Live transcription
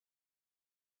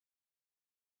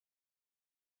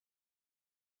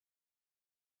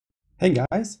Hey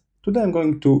guys, today I'm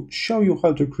going to show you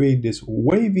how to create this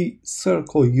wavy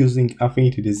circle using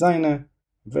Affinity Designer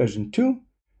version 2.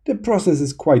 The process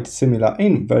is quite similar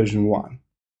in version 1.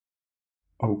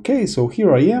 Okay, so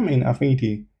here I am in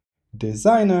Affinity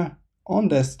Designer on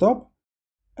desktop,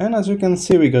 and as you can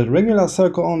see we got regular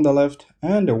circle on the left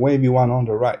and a wavy one on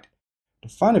the right. The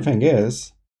funny thing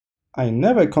is, I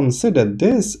never considered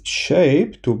this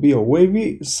shape to be a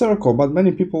wavy circle, but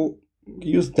many people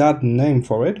use that name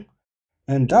for it.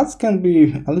 And that can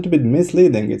be a little bit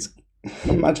misleading. It's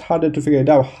much harder to figure it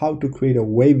out how to create a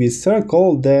wavy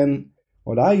circle than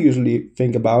what I usually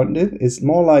think about it. It's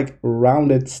more like a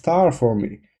rounded star for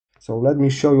me. So let me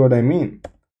show you what I mean.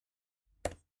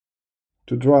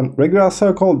 To draw a regular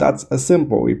circle, that's a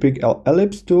simple. We pick an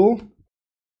ellipse tool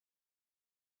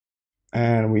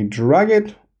and we drag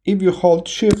it. If you hold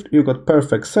shift, you got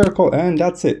perfect circle, and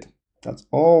that's it. That's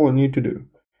all we need to do.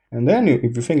 And then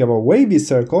if you think of a wavy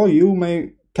circle, you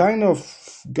may kind of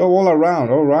go all around.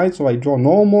 All right, so I draw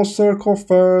normal circle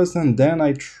first, and then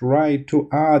I try to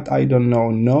add, I don't know,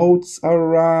 nodes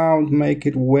around, make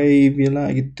it wavy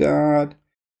like that.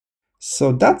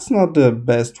 So that's not the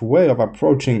best way of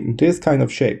approaching this kind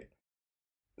of shape.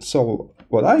 So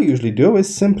what I usually do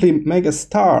is simply make a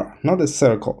star, not a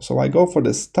circle. So I go for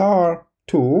the star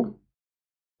tool,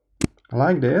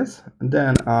 like this, and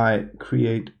then I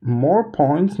create more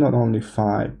points, not only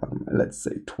 5, but let's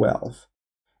say 12.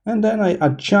 And then I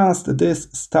adjust this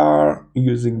star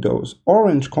using those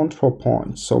orange control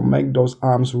points. So make those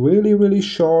arms really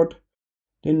short.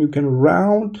 Then you can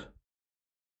round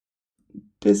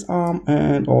this arm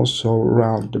and also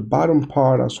round the bottom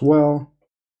part as well.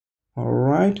 All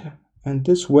right. And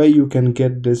this way you can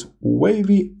get this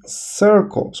wavy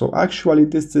circle. So actually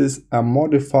this is a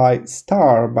modified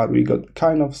star, but we got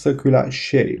kind of circular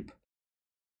shape.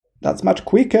 That's much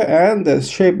quicker, and the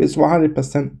shape is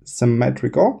 100%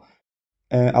 symmetrical.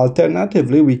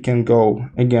 Alternatively, we can go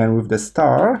again with the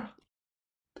star.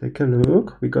 Take a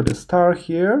look. We got a star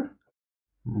here.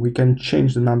 We can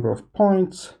change the number of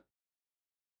points.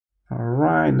 All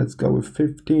right, let's go with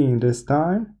 15 this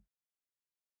time.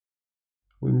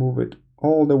 We move it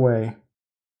all the way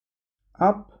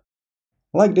up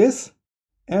like this,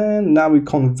 and now we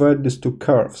convert this to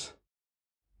curves.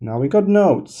 Now we got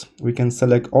nodes. We can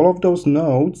select all of those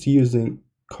nodes using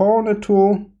corner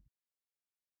tool,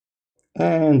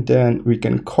 and then we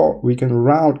can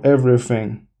round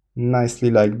everything nicely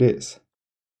like this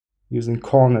using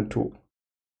corner tool.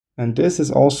 And this is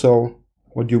also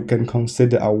what you can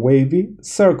consider a wavy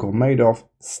circle made of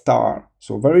star.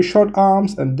 So very short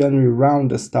arms, and then we round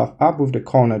the stuff up with the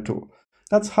corner tool.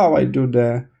 That's how I do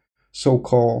the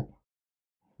so-called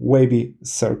wavy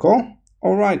circle.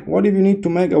 All right, what if you need to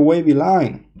make a wavy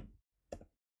line?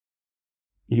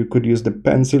 You could use the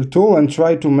pencil tool and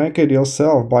try to make it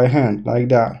yourself by hand, like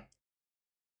that.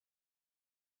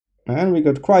 And we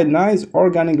got quite nice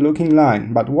organic looking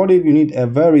line. But what if you need a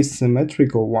very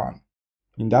symmetrical one?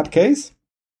 In that case,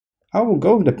 I will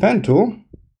go with the pen tool.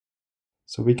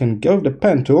 So we can go with the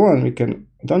pen tool, and we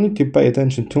don't need to pay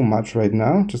attention too much right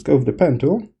now. Just go with the pen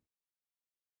tool.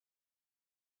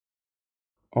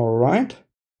 All right.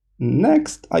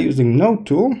 Next, I'm using node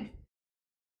tool,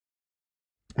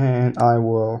 and I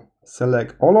will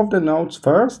select all of the nodes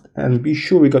first and be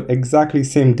sure we got exactly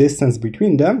same distance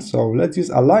between them. So let's use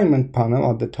alignment panel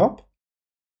at the top,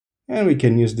 and we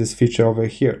can use this feature over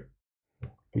here.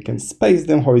 We can space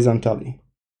them horizontally.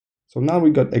 So now we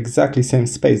got exactly same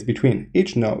space between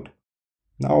each node.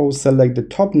 Now I'll select the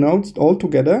top nodes all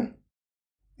together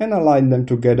and align them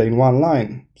together in one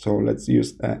line. So let's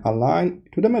use align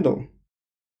to the middle.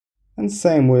 And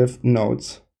same with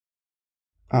nodes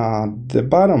at the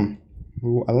bottom.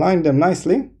 We'll align them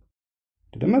nicely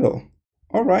to the middle.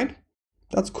 All right,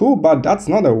 that's cool, but that's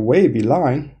not a wavy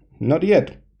line. Not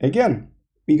yet. Again,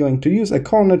 we're going to use a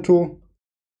corner tool,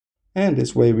 and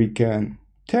this way we can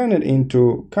turn it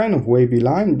into kind of wavy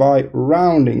line by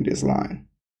rounding this line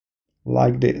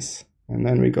like this. And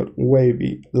then we got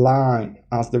wavy line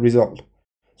as the result.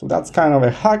 So that's kind of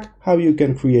a hack how you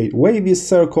can create wavy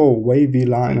circle, wavy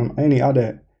line, on any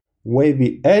other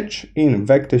wavy edge in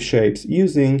vector shapes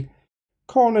using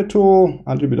corner tool,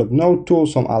 a little bit of node tool,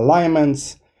 some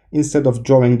alignments, instead of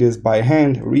drawing this by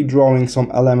hand, redrawing some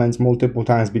elements multiple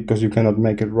times because you cannot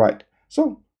make it right.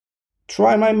 So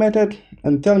try my method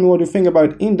and tell me what you think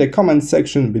about it in the comment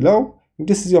section below. If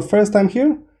this is your first time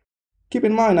here, keep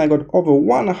in mind I got over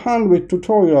 100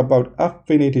 tutorials about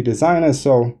Affinity Designer,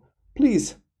 so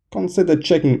please consider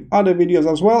checking other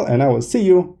videos as well, and I will see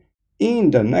you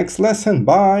in the next lesson.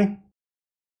 Bye!